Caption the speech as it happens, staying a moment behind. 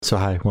So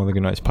hi, one of the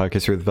Good Nights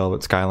podcast here with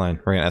Velvet Skyline.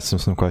 We're gonna ask them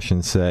some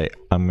questions today.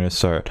 I'm gonna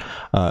start.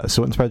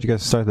 So what inspired you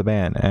guys to start the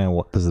band, and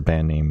what does the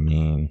band name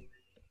mean?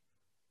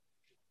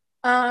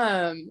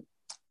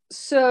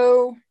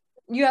 So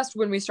you asked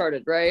when we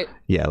started, right?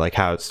 Yeah, like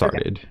how it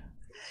started. Okay.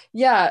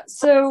 Yeah,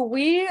 so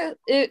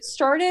it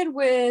started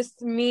with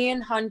me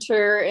and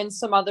Hunter and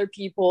some other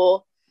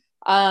people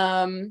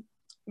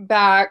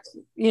back,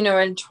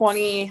 in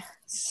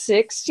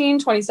 2016,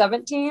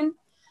 2017.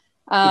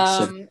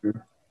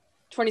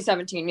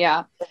 2017,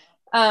 yeah.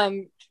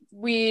 And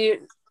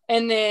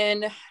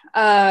then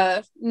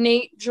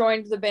Nate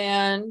joined the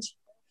band,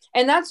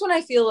 and that's when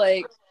I feel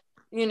like,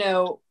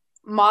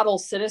 Model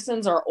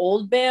Citizens, our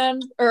old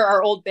band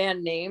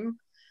name,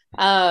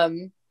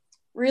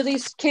 really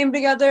came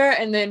together.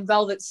 And then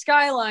Velvet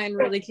Skyline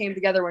really came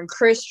together when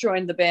Chris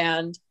joined the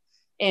band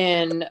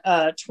in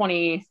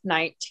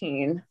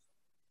 2019.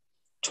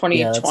 2020.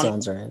 Yeah, that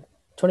sounds right.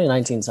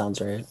 2019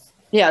 sounds right.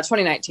 Yeah,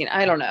 2019.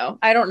 I don't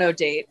know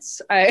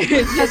dates.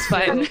 That's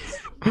fine.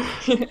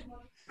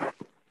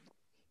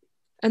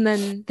 And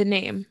then the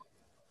name.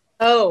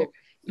 Oh,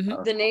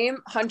 the name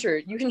Hunter.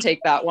 You can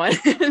take that one.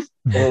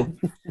 I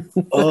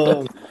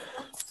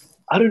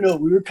don't know.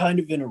 We were kind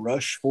of in a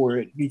rush for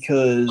it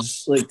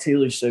because, like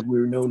Taylor said, we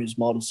were known as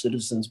Model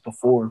Citizens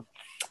before,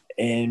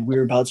 and we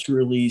were about to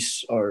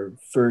release our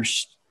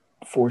first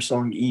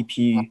 4-song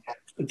EP,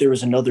 but there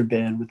was another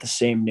band with the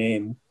same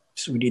name,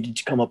 so we needed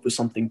to come up with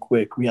something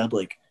quick. We had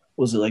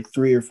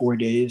 3 or 4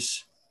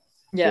 days?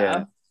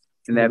 Yeah.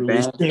 And that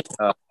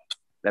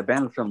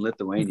band was from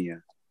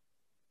Lithuania.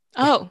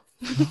 Oh.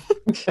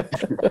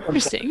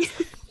 Interesting.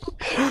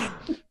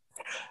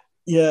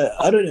 Yeah,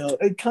 I don't know.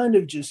 It kind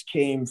of just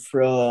came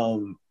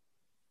from,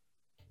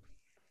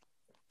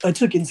 I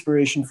took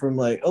inspiration from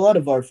a lot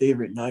of our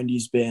favorite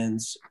 90s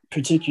bands,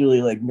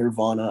 particularly like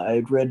Nirvana. I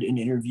had read an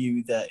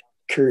interview that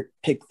Kurt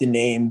picked the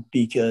name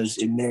because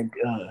it meant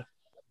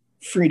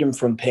freedom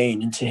from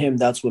pain, and to him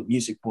that's what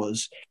music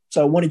was.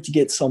 So I wanted to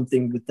get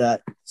something with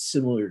that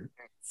similar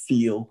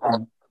feel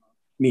and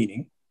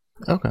meaning.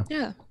 Okay.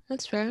 Yeah,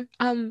 that's fair.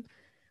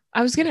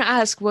 I was gonna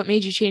ask what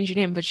made you change your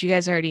name, but you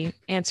guys already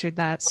answered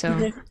that,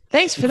 so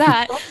thanks for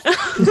that.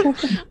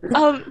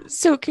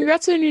 So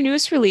congrats on your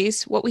newest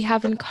release, What We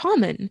Have in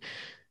Common.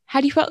 How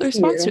do you felt the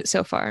response to it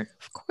so far?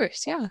 Of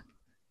course, yeah.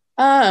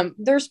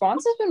 The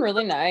response has been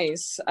really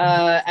nice.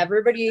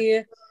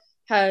 Everybody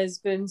has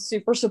been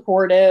super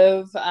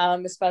supportive,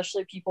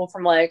 especially people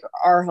from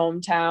our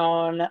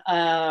hometown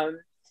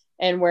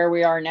and where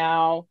we are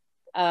now.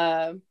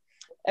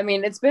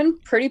 It's been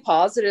pretty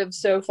positive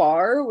so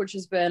far, which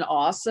has been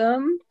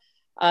awesome.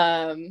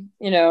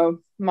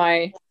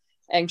 My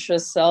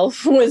anxious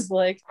self was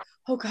like,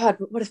 oh God,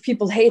 what if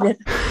people hate it?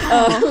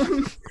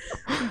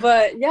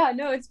 But yeah,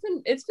 no, it's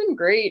been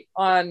great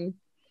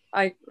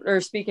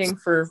speaking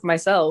for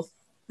myself.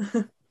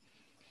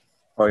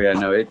 Oh yeah,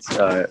 no, it's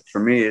for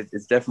me,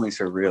 it's definitely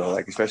surreal.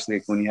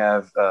 Especially when you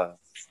have,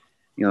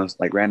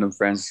 random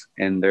friends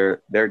and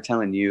they're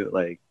telling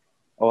you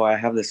oh, I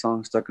have this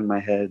song stuck in my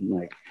head,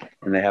 and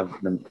they have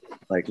the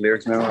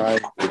lyrics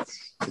memorized.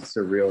 It's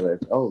surreal that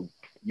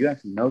you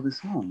actually know the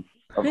song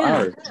of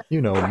ours.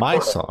 You know my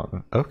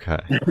song. Okay,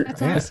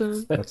 that's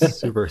awesome. That's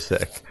super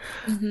sick.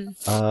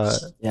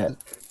 Mm-hmm. Yeah.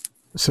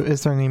 So,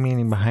 is there any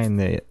meaning behind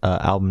the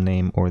album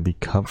name or the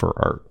cover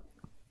art?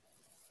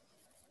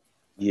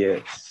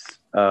 Yes.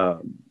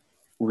 It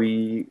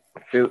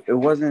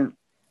wasn't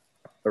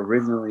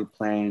originally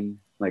planned.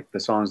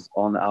 The songs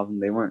on the album,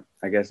 they weren't,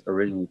 I guess,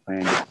 originally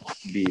planned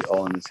to be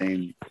all in the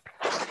same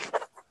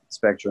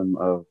spectrum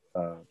of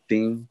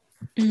theme.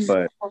 Mm-hmm.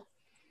 But,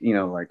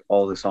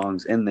 all the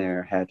songs in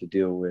there had to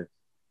deal with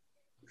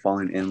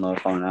falling in love,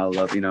 falling out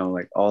of love,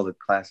 all the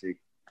classic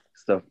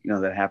stuff,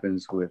 that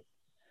happens with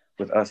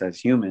us as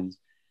humans.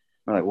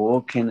 We're like, well,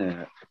 what can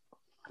the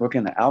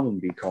album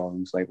be called?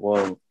 And it's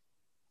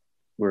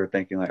we're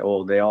thinking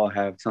they all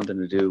have something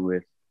to do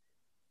with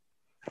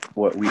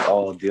what we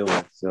all deal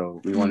with, so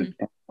we wanted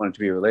it to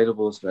be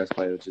relatable, so that's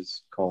why it was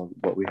just called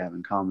What We Have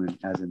in Common,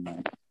 as in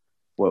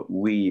what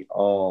we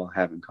all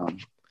have in common.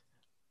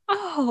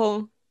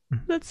 Oh,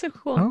 that's so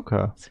cool. Okay.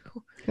 That's so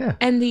cool. Yeah.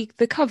 And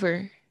the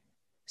cover,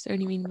 is there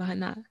any meaning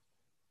behind that?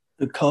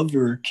 The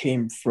cover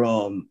came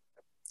from,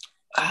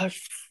 I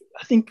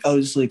think I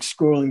was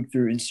scrolling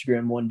through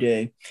Instagram one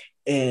day,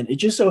 and it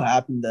just so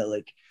happened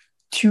that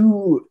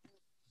two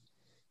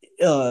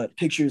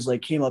pictures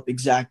came up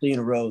exactly in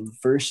a row. The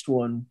first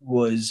one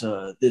was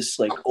this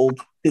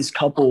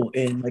couple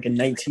in a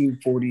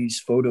 1940s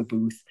photo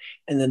booth,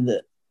 and then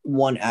the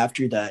one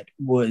after that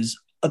was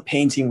a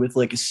painting with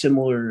a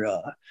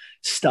similar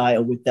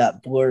style with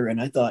that blur. And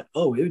I thought,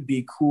 it would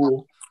be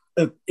cool,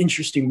 an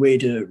interesting way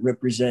to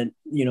represent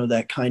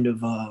that kind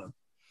of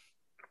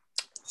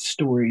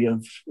story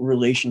of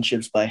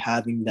relationships by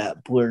having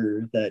that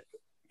blur, that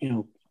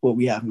what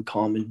we have in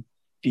common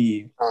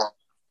be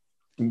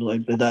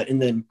like that.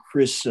 And then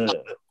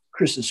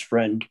Chris's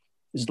friend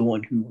is the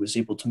one who was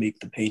able to make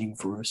the painting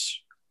for us.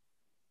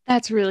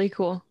 That's really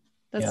cool.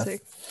 That's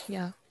sick.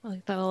 Yeah. I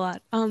like that a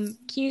lot. Can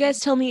you guys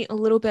tell me a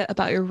little bit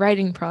about your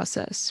writing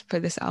process for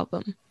this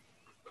album?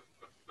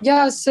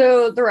 Yeah,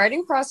 so the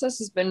writing process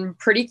has been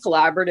pretty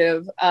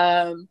collaborative.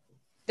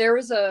 There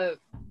was a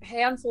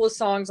handful of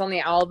songs on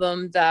the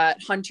album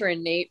that Hunter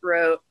and Nate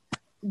wrote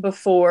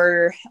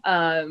before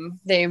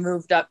they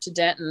moved up to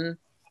Denton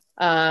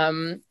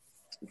to,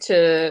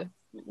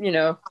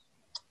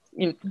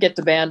 get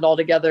the band all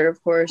together,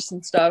 of course,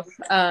 and stuff.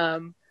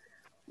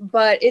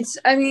 But it's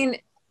a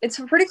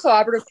pretty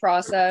collaborative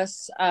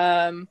process.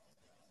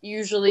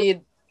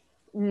 Usually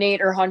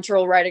Nate or Hunter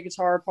will write a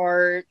guitar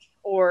part,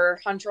 or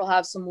Hunter will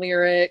have some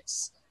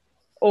lyrics,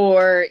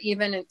 or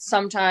even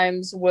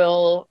sometimes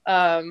will,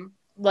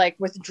 like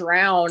with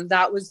Drown,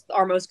 that was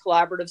our most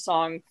collaborative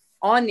song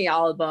on the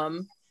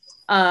album.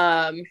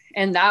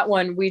 And that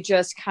one we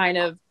just kind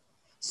of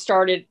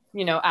started,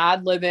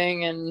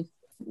 ad-libbing and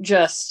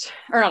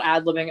not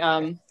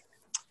ad-libbing,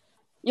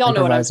 y'all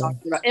know what I'm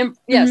talking about.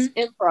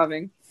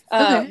 Improving.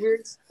 Okay. We were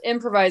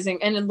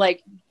improvising, and then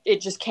like it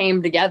just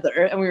came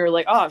together, and we were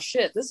like, "Oh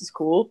shit, this is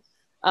cool."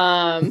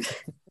 Are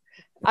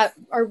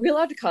we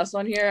allowed to cuss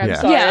on here? I'm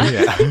sorry. Yeah.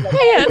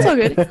 Yeah, it's all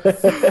good.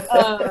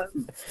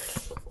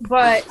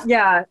 But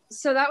yeah,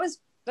 so that's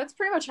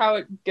pretty much how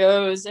it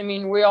goes. I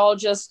mean, we all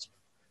just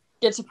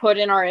get to put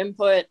in our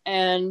input,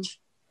 and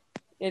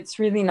it's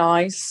really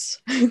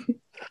nice.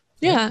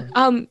 Yeah.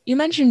 You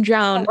mentioned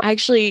Drown. I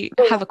actually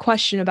have a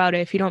question about it,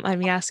 if you don't mind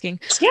me asking.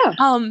 Yeah.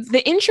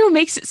 The intro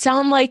makes it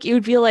sound like it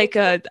would be like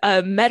a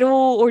metal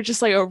or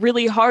just like a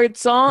really hard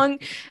song,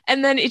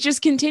 and then it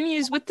just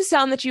continues with the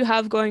sound that you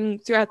have going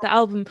throughout the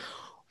album.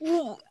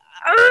 What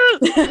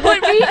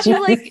made you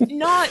like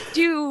not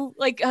do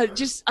like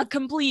just a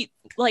complete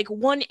like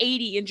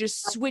 180 and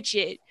just switch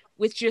it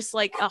with just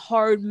like a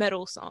hard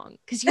metal song?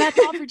 Because you had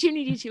the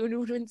opportunity to, and it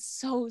would have been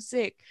so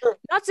sick.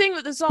 Not saying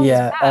that the song was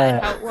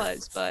bad, how it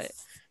was, but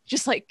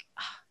just like,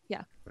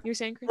 yeah. You were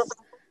saying, Chris?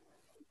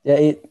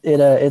 Yeah,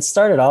 it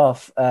started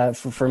off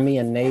for me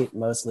and Nate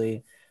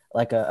mostly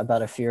like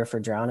about a fear for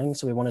drowning.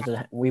 So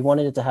we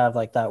wanted it to have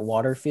like that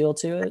water feel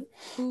to it,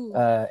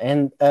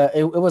 and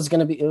it was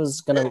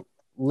gonna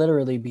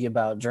literally be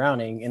about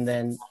drowning. And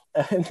then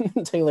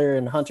Taylor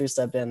and Hunter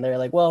stepped in. They're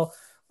like, well,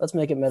 let's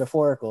make it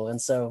metaphorical. And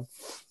so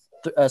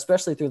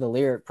especially through the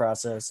lyric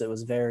process, it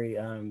was very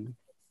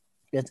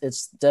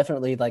it's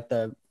definitely like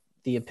the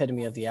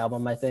epitome of the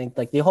album. I think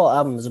like the whole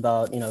album is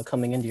about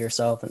coming into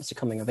yourself, and it's a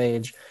coming of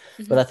age.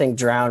 But I think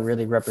Drown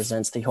really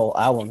represents the whole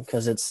album,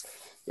 because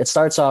it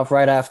starts off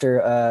right after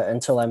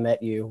Until I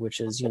Met You, which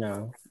is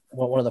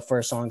one of the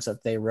first songs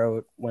that they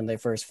wrote when they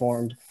first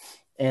formed.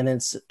 And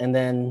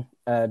then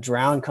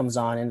Drown comes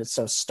on, and it's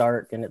so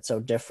stark and it's so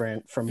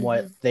different from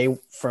what they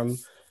from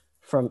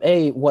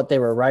what they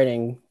were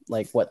writing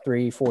like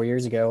 3-4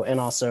 years ago, and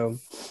also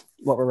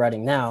what we're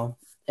writing now.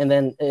 And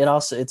then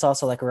it's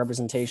also like a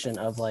representation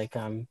of like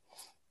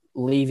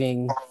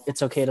leaving.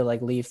 It's okay to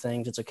like leave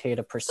things. It's okay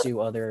to pursue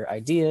other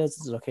ideas.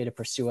 It's okay to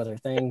pursue other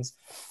things.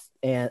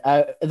 And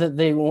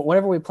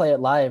whenever we play it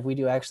live, we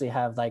do actually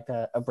have like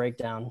a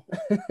breakdown.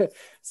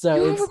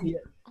 So it's oh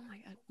my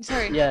god,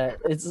 sorry.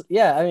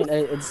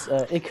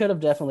 It could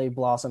have definitely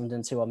blossomed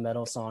into a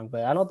metal song,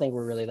 but I don't think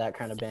we're really that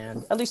kind of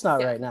band, at least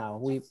not right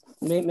now.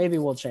 Maybe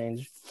we'll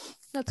change.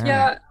 That's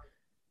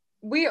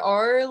we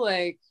are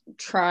like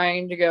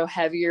trying to go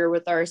heavier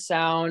with our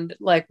sound,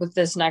 like with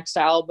this next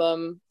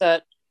album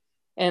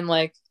and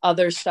like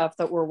other stuff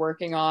that we're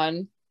working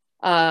on.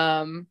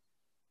 But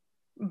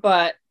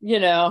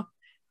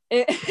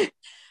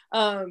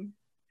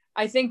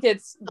I think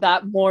it's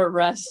that more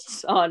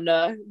rests on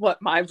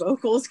what my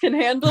vocals can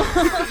handle.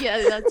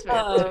 Yeah, that's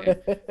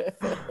fair.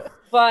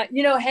 But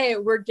hey,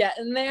 we're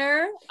getting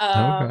there.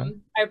 I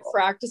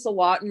practice a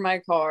lot in my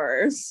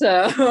car,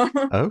 so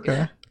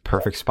Okay.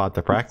 Perfect spot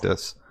to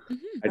practice.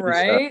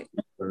 Right?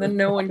 Then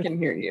no one can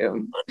hear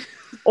you.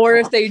 Or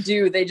if they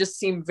do, they just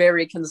seem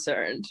very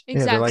concerned.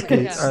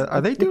 Exactly. Yeah, they're like,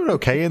 are they doing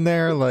okay in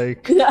there?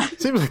 Like,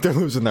 seems like they're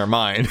losing their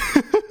mind.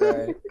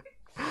 Right.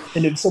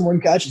 And if someone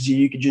catches you,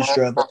 you could just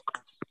drop it.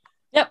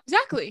 Yep.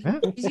 Exactly.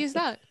 Easy as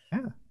that.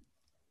 Yeah.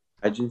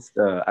 I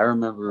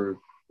remember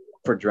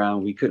for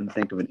Drown, we couldn't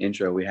think of an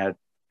intro. We had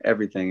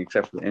everything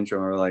except for the intro.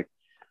 And we were like,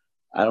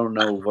 I don't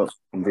know what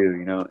we can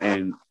do,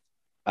 And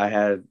I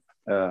had,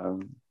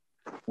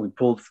 we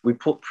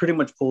pretty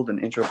much pulled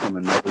an intro from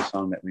another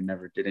song that we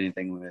never did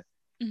anything with.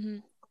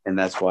 And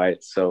that's why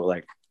it's so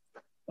like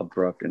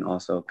abrupt, and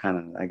also kind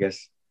of, I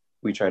guess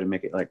we try to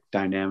make it like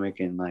dynamic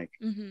and like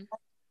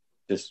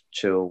just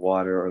chill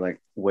water or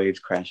like waves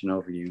crashing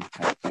over you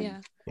type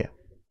thing. Yeah.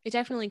 It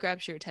definitely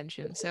grabs your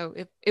attention. So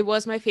it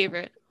was my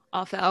favorite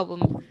off the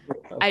album.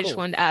 I just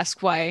wanted to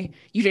ask why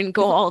you didn't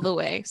go all the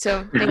way.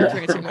 So thank you for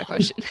answering my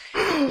question.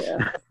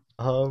 Yeah.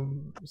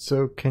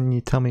 So can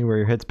you tell me where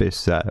your headspace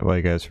is at while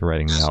you guys were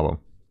writing the album?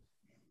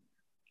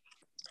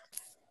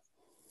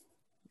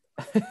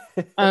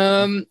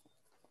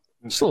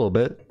 Just a little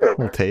bit, a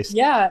little taste.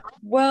 Yeah.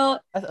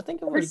 Well, I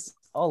think it was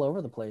all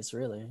over the place,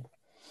 really.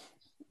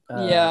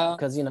 Yeah.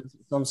 Because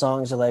some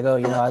songs are like, oh,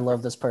 I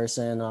love this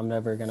person, I'm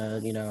never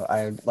gonna,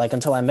 I like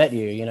until I met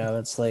you.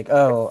 It's like,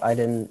 oh, I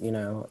didn't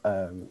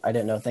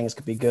know things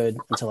could be good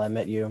until I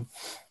met you.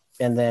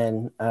 And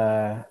then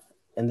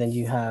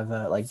you have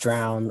like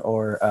Drown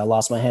or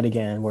Lost My Head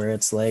Again, where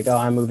it's like, oh,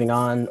 I'm moving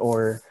on,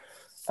 or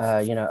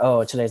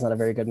oh, today's not a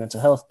very good mental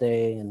health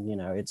day, and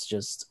it's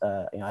just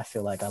I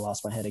feel like I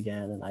lost my head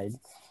again, and I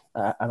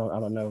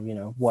don't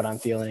know what I'm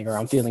feeling, or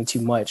I'm feeling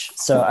too much.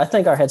 So I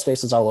think our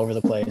headspace is all over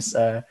the place.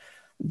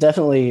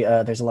 Definitely,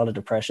 there's a lot of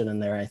depression in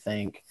there, I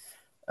think,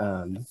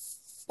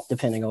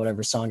 depending on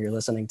whatever song you're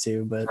listening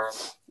to, but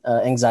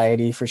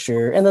anxiety for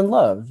sure, and then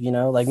love.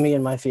 Like me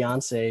and my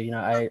fiance,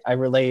 I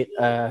relate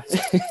I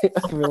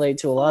relate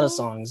to a lot of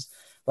songs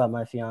about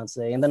my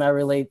fiance, and then I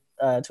relate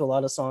to a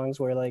lot of songs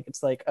where like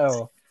it's like,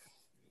 oh,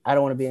 I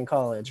don't want to be in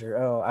college, or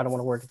oh, I don't want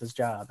to work at this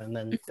job, and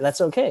then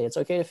that's okay. It's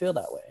okay to feel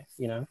that way,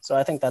 So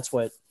I think that's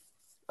what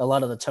a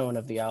lot of the tone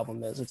of the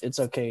album is. It's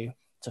okay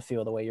to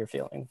feel the way you're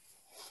feeling.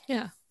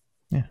 Yeah.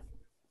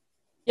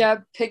 Yeah,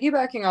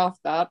 piggybacking off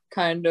that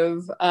kind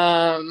of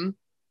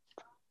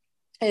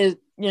is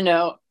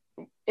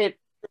it,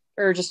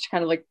 or just to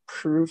kind of like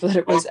prove that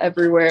it was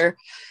everywhere,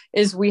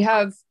 is we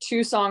have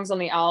 2 songs on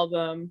the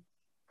album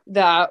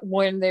that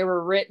when they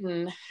were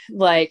written,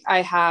 like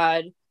I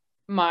had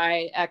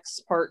my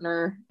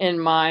ex-partner in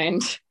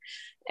mind,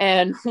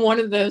 and one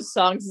of those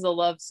songs is a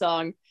love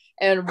song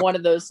and one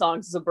of those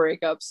songs is a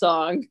breakup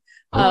song.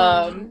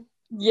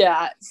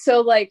 Yeah,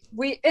 so like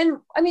we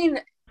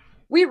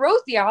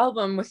wrote the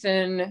album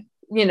within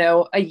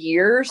a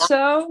year or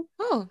so.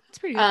 Oh, that's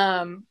pretty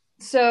good.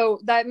 So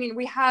that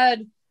we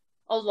had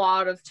a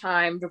lot of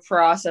time to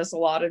process a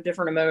lot of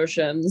different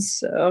emotions,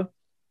 so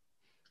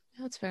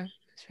That's fair.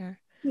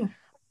 Yeah.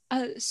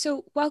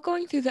 So while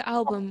going through the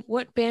album,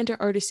 what band or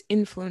artist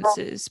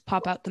influences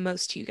pop out the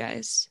most to you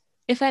guys,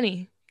 if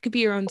any? Could be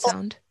your own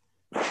sound.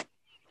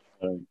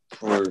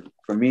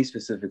 For me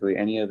specifically,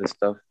 any of the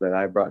stuff that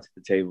I brought to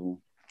the table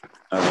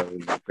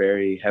was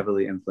very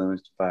heavily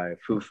influenced by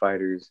Foo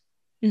Fighters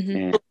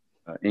and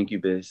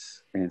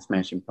Incubus and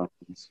Smashing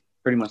Pumpkins.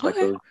 Pretty much like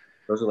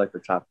those are like the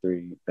top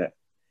 3 that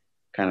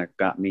kind of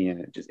got me, and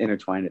it just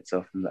intertwined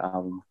itself in the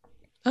album.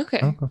 Okay.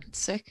 That's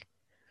sick.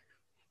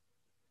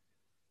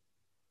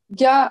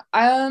 Yeah,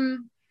 I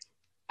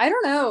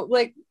don't know,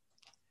 like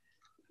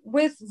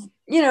with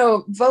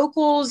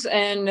vocals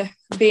and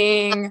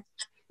being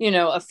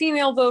a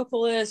female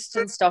vocalist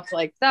and stuff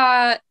like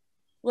that,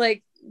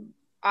 like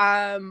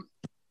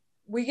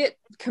we get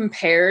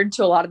compared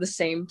to a lot of the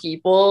same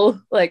people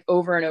like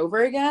over and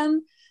over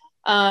again,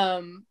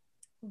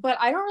 but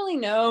I don't really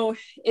know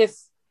if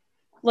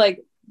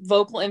like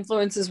vocal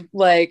influences,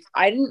 like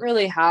I didn't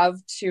really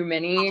have too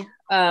many,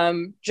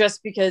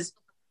 just because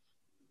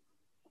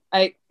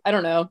I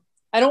don't know.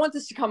 I don't want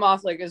this to come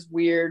off like as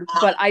weird,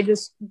 but I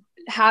just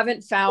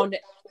haven't found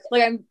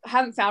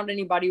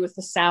anybody with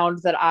the sound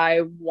that I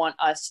want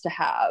us to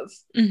have,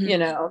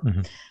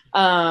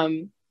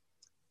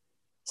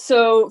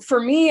 So for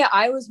me,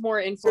 I was more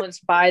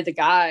influenced by the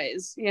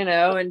guys,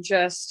 and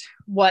just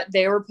what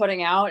they were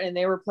putting out, and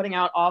they were putting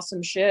out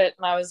awesome shit.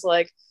 And I was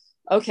like,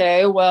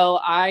 okay, well,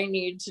 I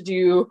need to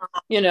do,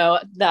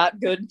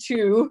 that good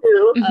too.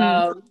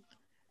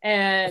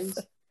 And,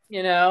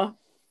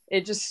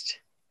 it just,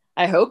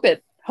 I hope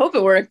it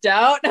worked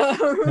out.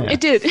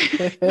 It did.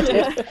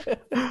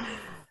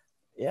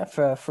 Yeah,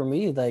 for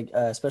me, like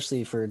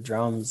especially for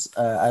drums,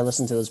 I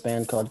listen to this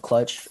band called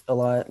Clutch a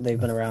lot. They've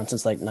been around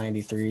since like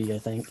 '93, I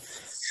think.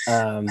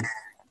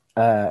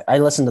 I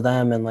listen to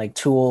them, and like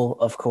Tool,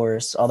 of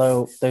course.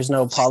 Although there's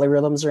no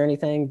polyrhythms or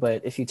anything,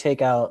 but if you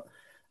take out,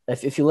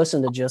 if you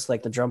listen to just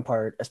like the drum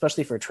part,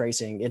 especially for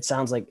tracing, it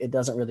sounds like it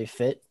doesn't really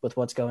fit with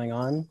what's going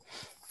on.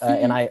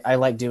 And I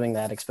like doing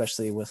that,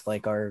 especially with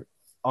like our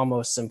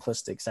almost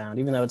simplistic sound,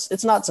 even though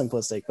it's not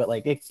simplistic, but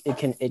like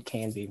it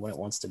can be when it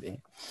wants to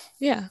be.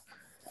 Yeah.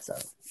 So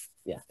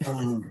yeah.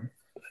 I'd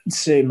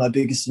say my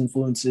biggest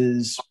influence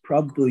is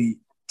probably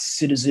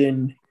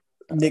Citizen.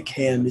 Nick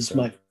Ham is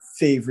my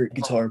favorite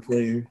guitar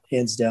player,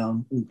 hands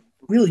down. And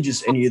really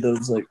just any of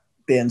those like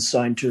bands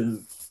signed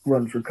to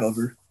Run for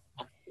Cover.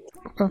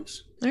 All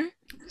right.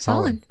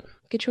 Solid.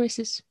 Good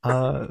choices.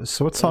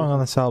 So what song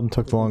on this album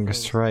took the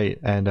longest to write,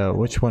 and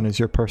which one is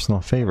your personal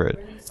favorite?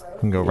 We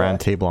can go round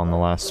table on the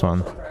last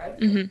one.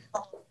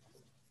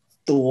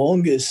 The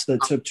longest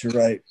that took to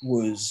write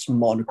was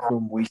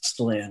Monochrome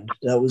Wasteland.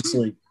 That was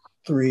like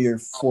 3 or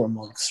 4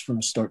 months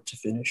from start to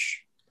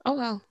finish. Oh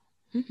wow.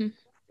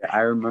 I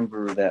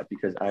remember that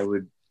because I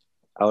would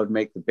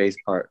make the bass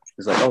part.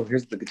 It's like, oh,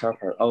 here's the guitar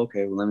part. Oh,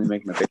 okay, well, let me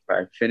make my bass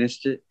part. I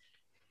finished it,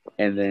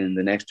 and then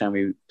the next time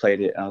we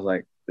played it, I was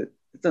like,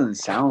 it doesn't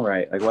sound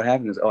right. Like, what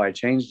happened is, oh, I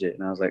changed it,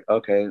 and I was like,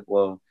 okay,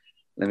 well,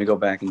 let me go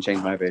back and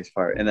change my bass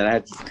part. And then I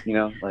had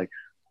to, like,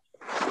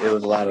 it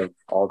was a lot of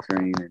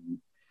altering and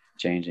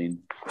changing.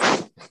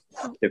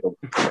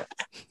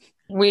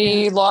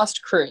 We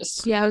lost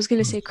Chris. Yeah, I was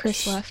gonna say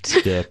Chris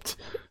left. Dipped.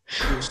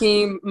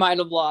 He might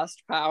have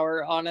lost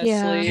power,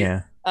 honestly.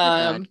 Yeah.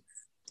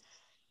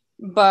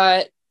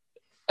 But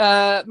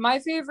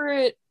My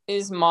favorite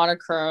is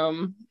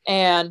Monochrome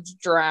and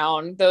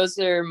Drown. Those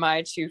are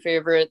my two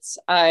favorites.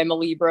 I'm a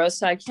Libra,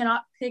 so I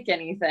cannot pick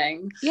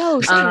anything.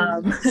 Yo,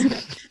 same.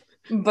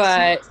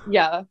 But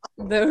yeah,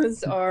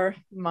 those are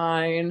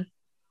mine.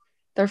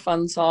 They're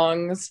fun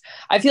songs.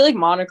 I feel like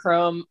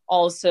Monochrome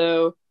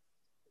also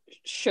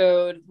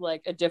showed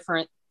like a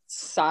different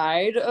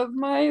side of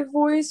my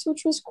voice,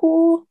 which was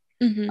cool.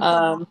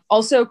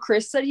 Also,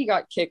 Chris said he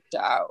got kicked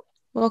out.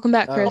 Welcome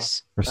back,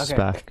 Chris. Chris is Okay.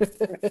 back.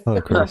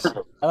 Hello, Chris.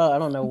 I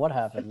don't know what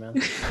happened, man.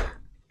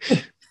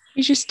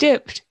 You just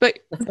dipped, but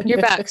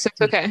you're back, so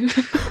it's okay.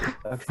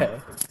 Okay.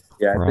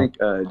 Yeah, I Right. think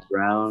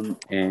Drown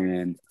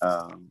and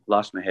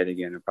Lost My Head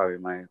Again are probably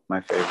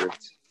my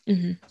favorites.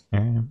 Mhm.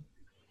 Yeah.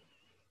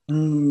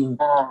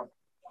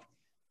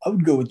 I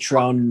would go with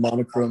Drown and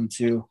Monochrome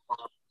too.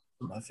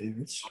 My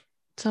favorites.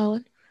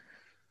 Solid.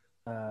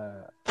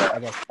 I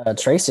guess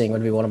Tracing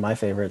would be one of my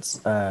favorites.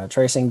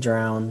 Tracing,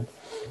 Drown,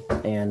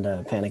 and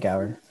Panic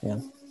Hour. Yeah.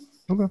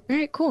 All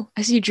right, cool.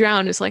 I see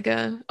Drown is like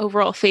a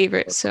overall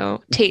favorite,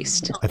 so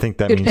taste. I think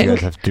that Good means you pick.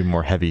 guys have to do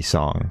more heavy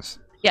songs.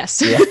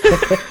 Yes. Yeah.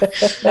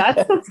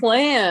 That's the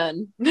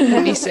plan.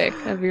 That'd be sick.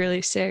 That'd be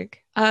really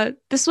sick.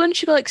 This one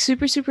should go like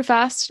super, super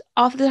fast.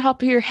 Off the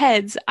top of your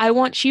heads, I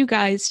want you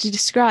guys to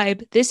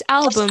describe this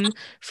album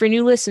for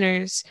new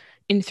listeners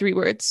in 3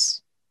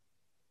 words.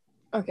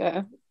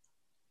 Okay.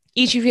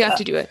 Each of you have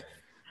to do it.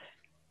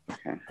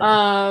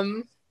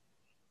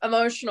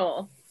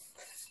 Emotional.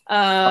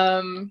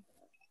 I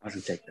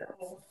can take that.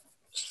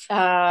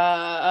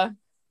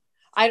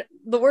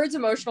 The words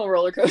emotional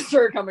roller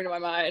coaster are coming to my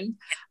mind.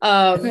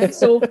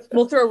 So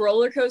we'll throw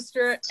roller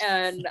coaster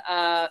and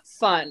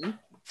fun.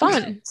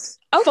 Fun.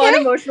 Okay. Fun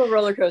emotional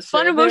roller coaster.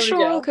 Fun There we emotional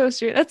go. roller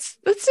coaster. That's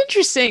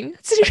interesting.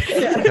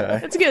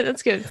 That's good.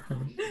 That's good.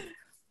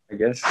 I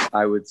guess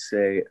I would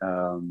say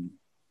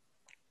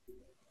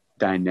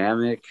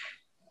dynamic,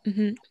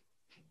 hmm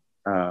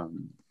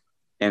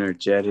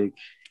energetic,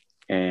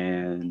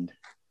 and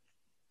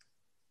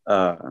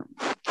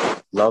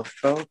love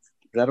felt.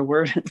 Is that a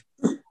word?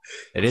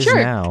 It is Sure.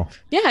 now.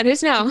 Yeah, it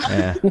is now.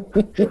 Yeah.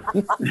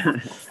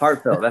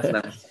 Heartfelt. That's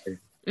necessary.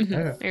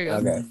 There you go.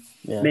 Okay.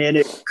 Yeah.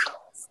 Manic,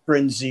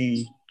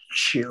 frenzy,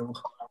 chill.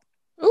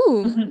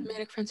 Ooh,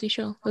 Manic Frenzy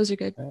Chill. Those are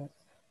good.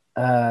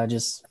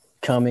 Just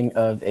coming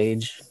of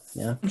age.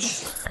 Yeah.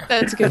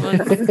 That's a good one.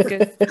 That's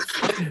good.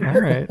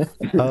 All right.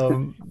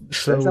 That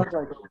So sounds like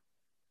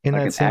in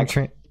like that an same act-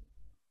 train.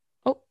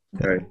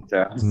 sorry.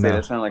 I was No. saying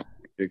that sounded like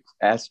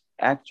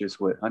actress.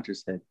 What Hunter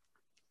said,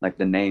 like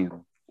the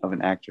name of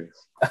an actress.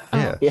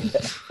 Yeah. Yeah.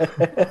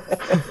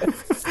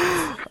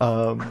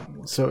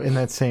 So in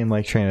that same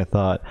like train of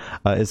thought,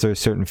 is there a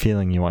certain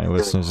feeling you want your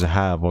listeners to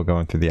have while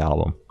going through the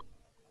album?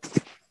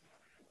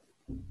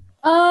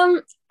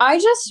 I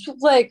just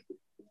like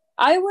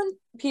I want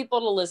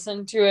people to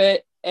listen to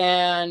it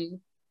and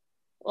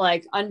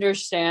like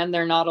understand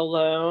they're not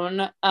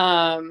alone.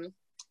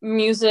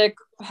 Music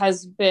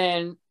has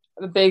been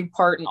a big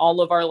part in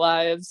all of our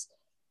lives,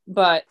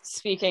 but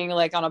speaking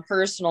like on a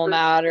personal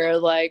matter,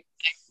 like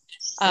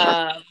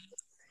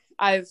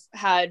I've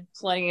had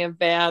plenty of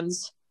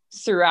bands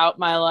throughout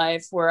my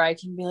life where I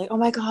can be like, oh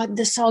my God,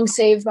 this song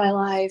saved my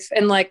life.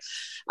 And like,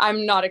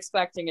 I'm not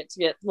expecting it to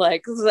get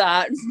like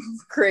that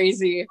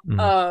crazy.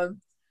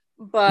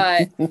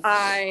 But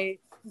I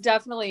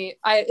definitely,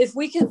 if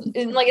we could,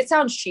 and like, it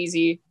sounds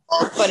cheesy,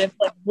 but if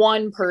like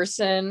one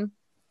person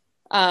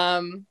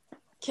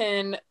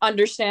can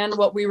understand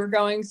what we were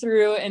going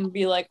through and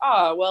be like,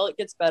 oh, well, it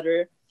gets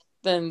better,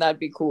 then that'd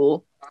be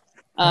cool.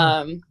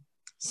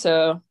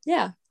 So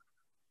yeah.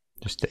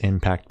 Just to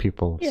impact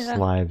people's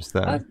lives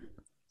then.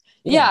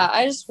 Yeah,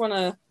 I just want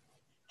to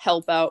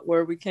help out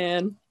where we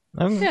can.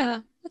 Okay.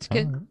 Yeah, that's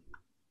good. All right.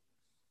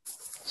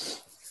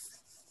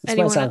 This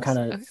might sound kind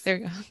of. Oh, there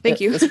you go. Thank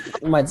you.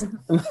 Might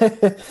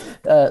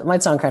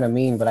sound kind of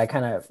mean, but I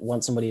kind of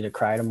want somebody to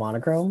cry to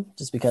Monochrome,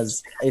 just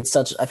because it's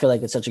such. I feel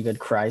like it's such a good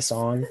cry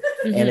song,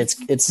 and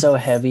it's so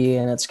heavy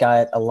and it's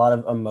got a lot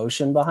of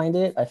emotion behind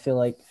it. I feel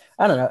like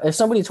I don't know if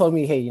somebody told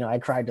me, hey, I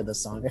cried to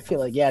this song. I feel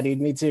like, yeah, dude,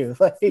 me too.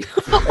 Like,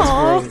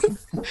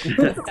 that's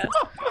great.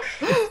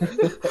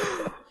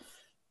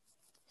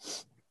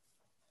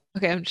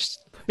 Okay, I'm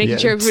just making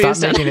sure everybody's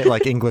stop done. making it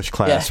like English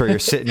class Yeah. where you're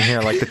sitting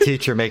here like the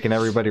teacher making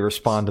everybody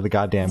respond to the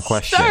goddamn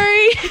question.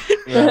 Sorry.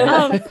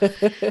 I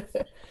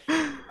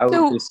would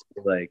So- just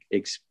like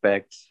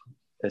expect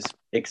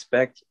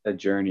a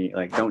journey.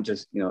 Like don't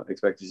just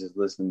expect to just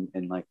listen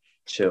and like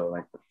chill.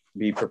 Like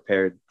be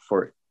prepared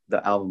for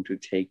the album to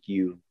take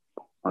you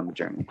on the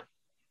journey.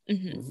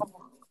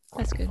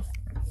 That's good.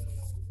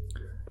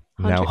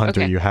 Now,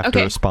 Hunter, okay. you have to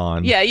Okay.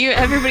 respond. Yeah,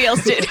 everybody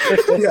else did.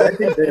 Yeah, I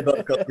think they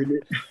about covered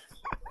it.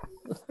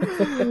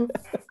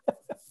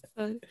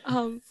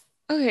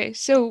 Okay,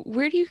 so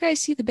where do you guys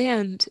see the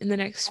band in the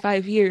next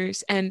 5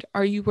 years, and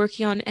are you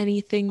working on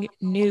anything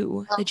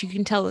new that you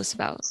can tell us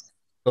about?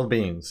 Bill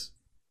Beans.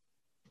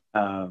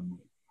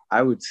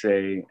 I would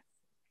say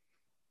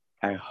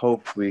I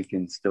hope we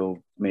can still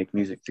make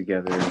music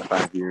together in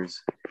 5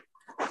 years.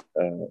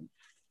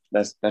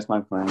 that's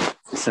my plan.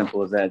 As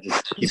simple as that.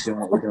 Just keep doing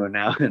what we're doing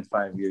now in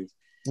 5 years.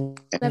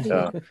 That'd be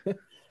And,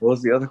 what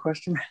was the other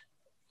question?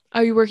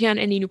 Are you working on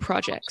any new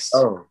projects?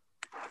 Oh,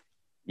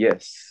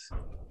 yes.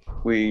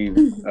 We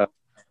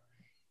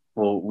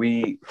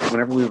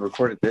whenever we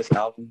recorded this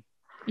album,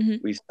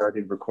 Mhm. we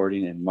started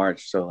recording in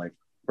March. So like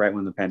right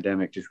when the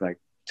pandemic just like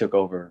took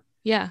over,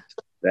 Yeah.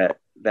 that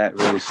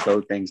really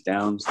slowed things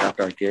down, stopped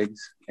our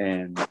gigs,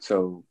 and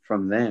so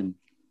from then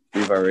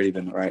we've already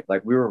been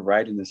like we were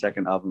writing the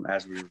second album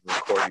as we were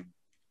recording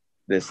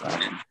this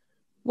album.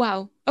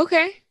 Wow.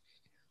 Okay.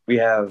 We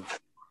have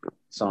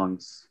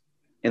songs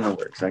in the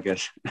works, I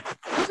guess.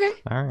 Okay.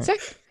 All right.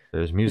 Sick.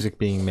 There's music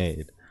being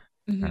made.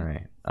 Mhm. All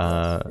right.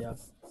 Yeah.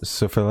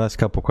 So for the last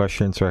couple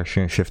questions, we're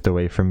actually gonna shift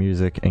away from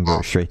music and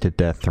go straight to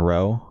death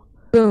row.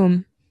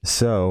 Boom.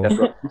 So, That's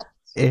what-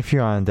 if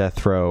you're on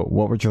death row,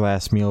 what would your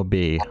last meal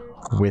be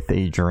with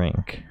a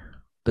drink?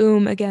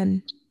 Boom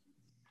again.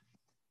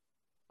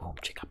 Boom,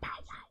 chicka, pow,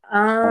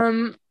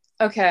 wow.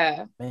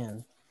 Okay.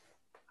 Man.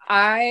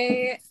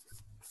 I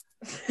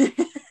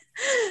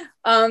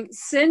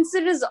since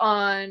it is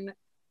on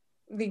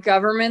the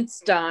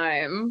government's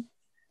dime,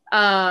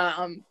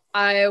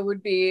 I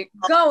would be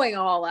going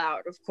all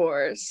out, of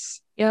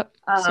course. Yep.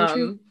 So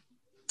true.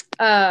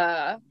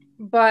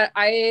 But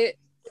I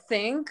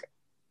think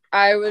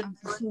I would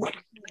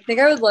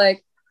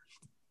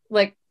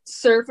like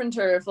surf and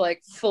turf,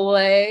 like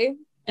filet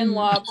and Mhm.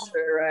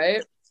 lobster,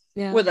 right?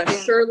 Yeah. With a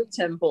Shirley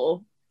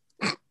Temple.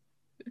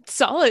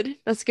 Solid.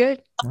 That's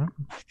good.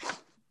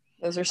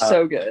 Those are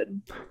so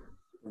good.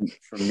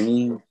 For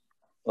me,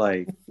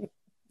 like,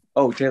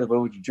 oh Taylor,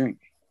 what would you drink?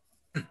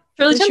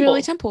 Shirley The Temple.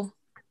 Shirley Temple.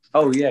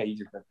 Oh yeah, you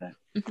just said that.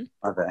 Mhm.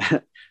 My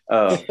bad.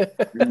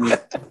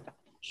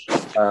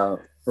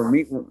 For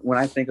me, when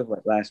I think of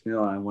like last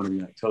meal, and I want to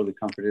be like totally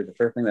comforted. The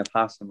first thing that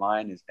pops to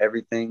mind is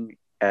everything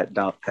at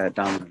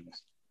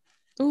Domino's.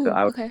 Ooh. So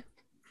Okay.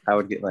 I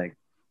would get like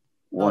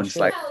one shit.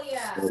 slice,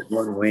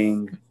 one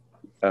wing,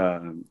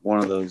 one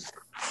of those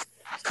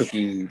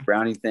cookie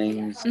brownie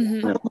things,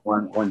 Mhm.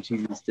 one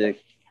cheesy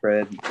stick,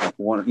 bread, like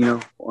one of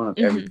Mhm.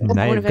 everything.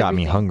 Now One you've of got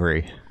me everything.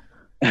 hungry.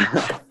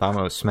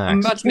 Domino's I'm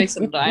smacks. about to make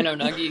some dino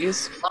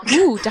nuggies.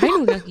 Ooh,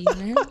 dino nuggies,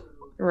 man.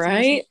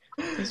 Right?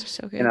 Those are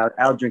so good. And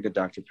I'll drink a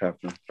Dr.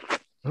 Pepper.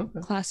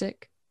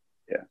 Classic.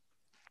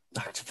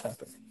 Dr.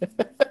 Pepper.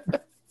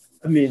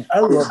 I mean, I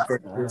love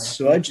breakfast,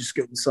 so I just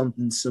go with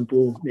something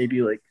simple,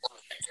 maybe like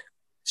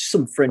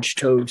some French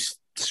toast,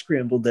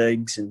 scrambled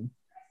eggs, and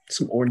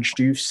some orange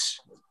juice.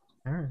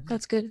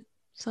 That's good.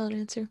 Solid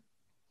answer.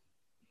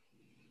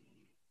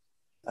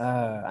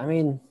 I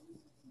mean,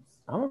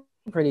 I'm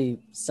a pretty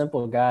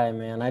simple guy,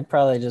 man. I'd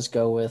probably just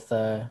go with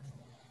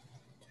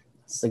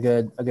it's a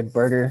good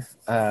burger,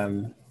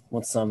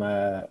 with some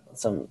home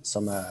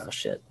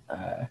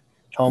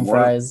What?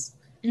 fries.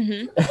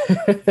 Mm-hmm.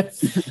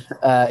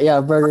 Yeah,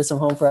 a burger, some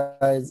home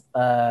fries,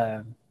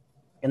 and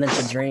then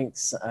for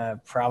drinks,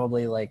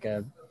 probably like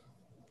a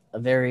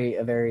very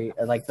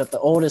like the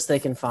oldest they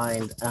can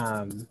find,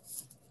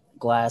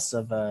 glass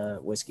of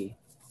whiskey.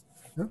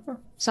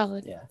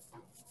 Solid. Yeah.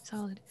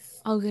 Solid.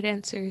 All good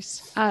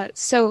answers.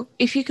 So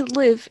if you could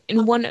live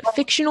in one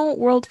fictional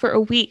world for a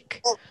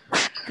week,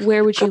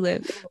 where would you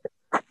live?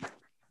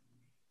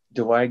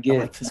 Do I I get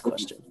like this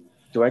question.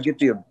 do I get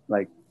the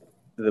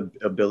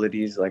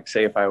abilities? Like,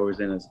 say if I was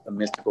in a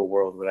mystical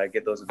world, would I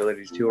get those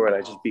abilities too, or would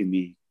I just be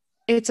me?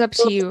 It's up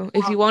to you.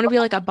 If you want to be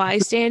like a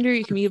bystander,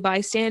 you can be a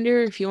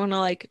bystander. If you want to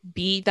like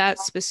be that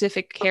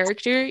specific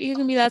character, you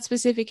can be that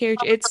specific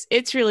character.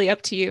 It's really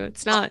up to you.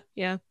 It's not,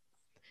 yeah.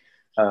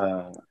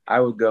 I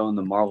would go in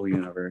the Marvel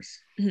universe.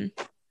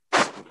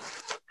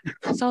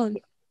 Solid.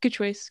 Good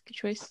choice. Good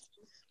choice.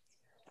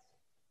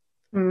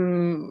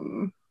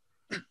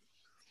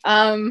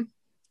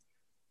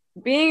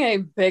 Being a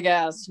big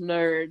ass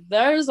nerd,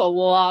 there's a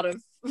lot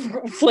of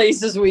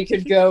places we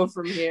could go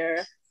from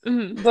here.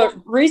 Mhm. But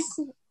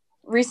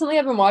recently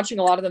I've been watching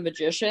a lot of The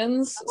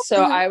Magicians, so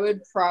I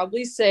would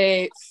probably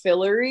say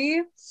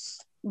Fillory,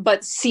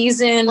 but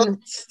season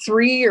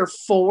 3 or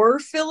 4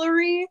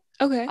 Fillory.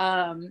 Okay.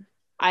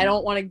 I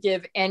don't want to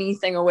give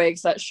anything away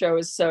because that show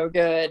is so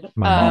good.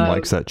 My mom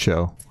likes that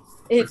show.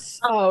 It's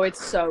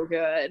so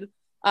good.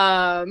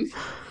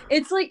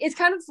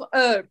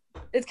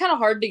 It's kind of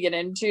hard to get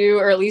into,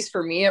 or at least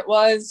for me it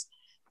was,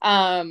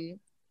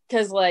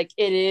 because like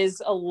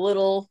it's a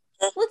little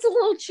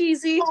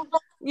cheesy,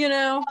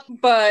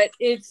 but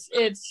it's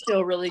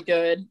still really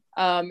good.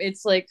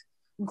 It's like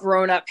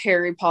grown up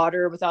Harry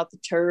Potter without the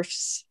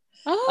turfs.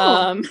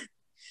 Oh,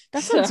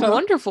 that sounds so-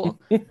 wonderful.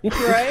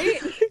 Right?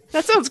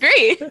 That sounds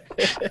great.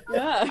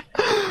 Yeah.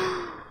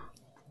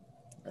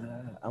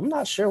 I'm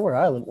not sure where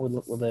I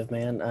would live,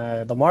 man.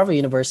 The Marvel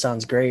universe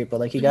sounds great, but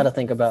like you got to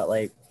think about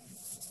like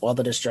all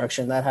the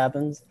destruction that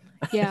happens.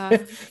 Yeah.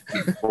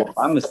 Well,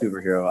 I'm a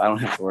superhero. I don't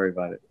have to worry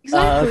about it.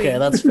 Exactly. Okay,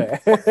 that's fair.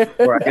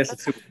 Or I guess a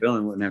super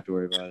villain wouldn't have to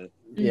worry about it.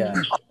 yeah,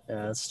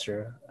 that's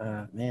true.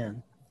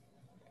 Man,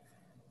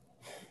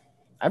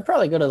 I'd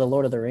probably go to the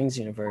Lord of the Rings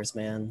universe,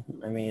 man.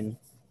 I mean,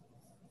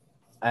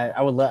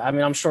 I would. I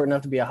mean, I'm short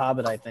enough to be a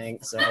hobbit, I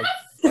think, so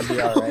I'd be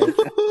all right.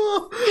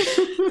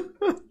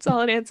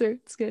 Solid answer.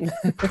 It's good.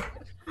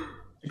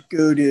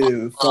 Go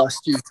to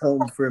Foster's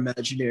Home for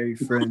Imaginary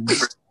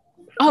Friends.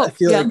 Oh, I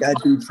feel yeah. like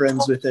I'd be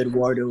friends with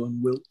Eduardo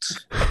and Wilt.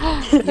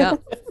 Yeah,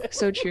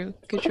 so true.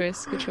 Good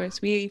choice. Good choice.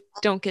 We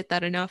don't get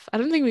that enough. I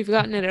don't think we've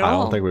gotten it at I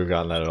all. don't think we've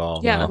gotten that at all.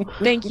 Yeah, no.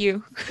 thank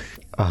you.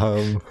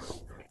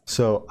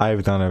 So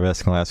I've done our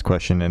best and last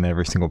question, and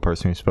every single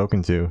person we've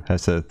spoken to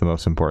has said the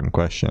most important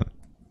question.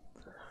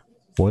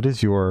 What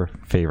is your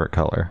favorite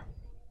color?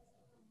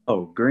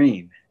 Oh,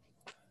 green.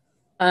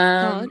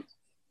 Um,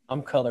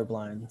 I'm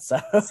colorblind, so.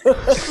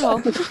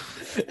 Oh,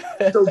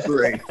 So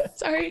great.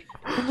 sorry.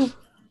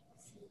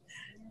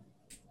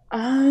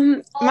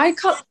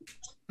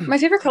 My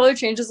favorite color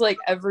changes like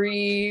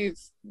every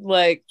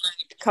like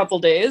couple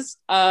days.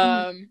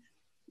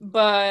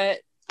 But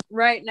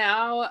right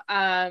now,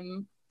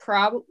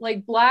 probably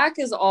like black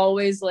is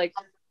always like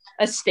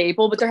a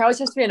staple, but there always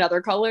has to be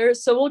another color.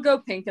 So we'll go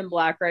pink and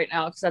black right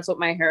now because that's what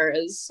my hair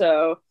is.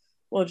 So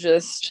we'll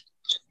just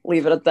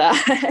leave it at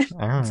that.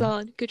 All right.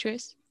 Solid. Good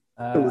choice.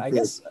 I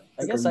guess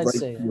I'd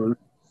say.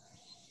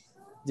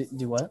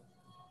 Do what?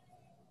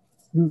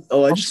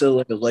 Oh, I just said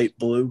like a light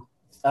blue.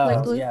 Oh,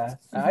 Light blue? yeah.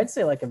 I'd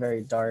say like a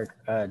very dark,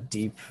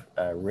 deep,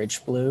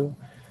 rich blue.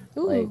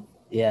 Ooh. Like,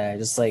 yeah,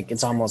 just like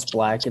it's almost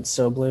black. It's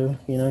so blue,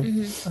 you know?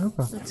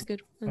 Mhm. That's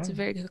good. That's a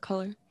very good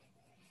color.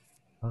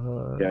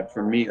 Yeah,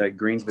 for me, like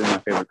green's been my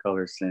favorite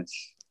color since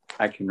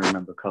I can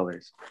remember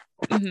colors.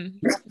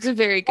 It's a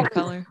very good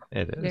color.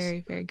 It is.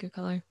 Very, very good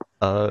color.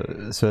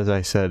 So as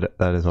I said,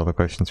 that is all the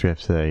questions we have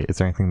today. Is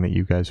there anything that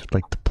you guys would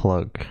like to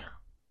plug?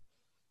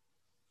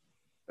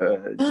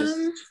 Just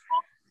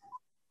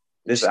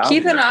this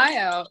Keep album. an eye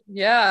out.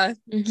 Yeah.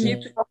 Mhm.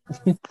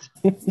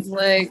 Keep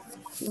like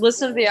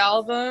listen to the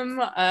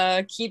album.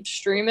 Keep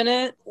streaming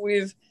it.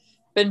 We've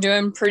been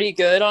doing pretty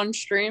good on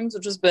streams,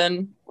 which has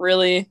been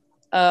really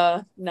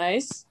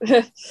nice.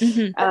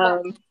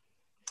 Mhm.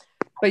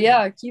 But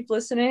yeah, keep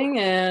listening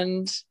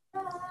and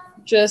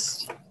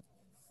just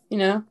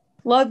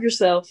love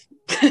yourself.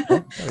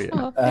 Oh, yeah.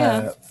 Oh,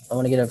 yeah. I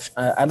want to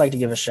I'd like to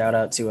give a shout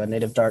out to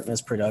Native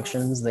Darkness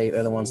Productions. They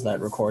are the ones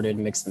that recorded,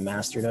 mixed, and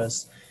mastered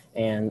us.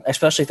 And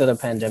especially through the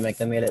pandemic,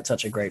 they made it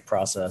such a great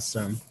process.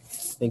 So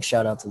big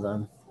shout out to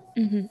them.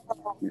 Mhm.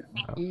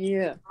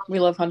 Yeah, we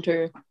love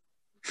Hunter.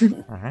 All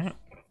right.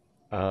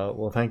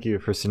 Well, thank you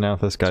for sitting down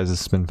with us, guys. This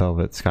has been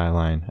Velvet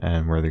Skyline,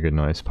 and we're the Good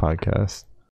Noise Podcast.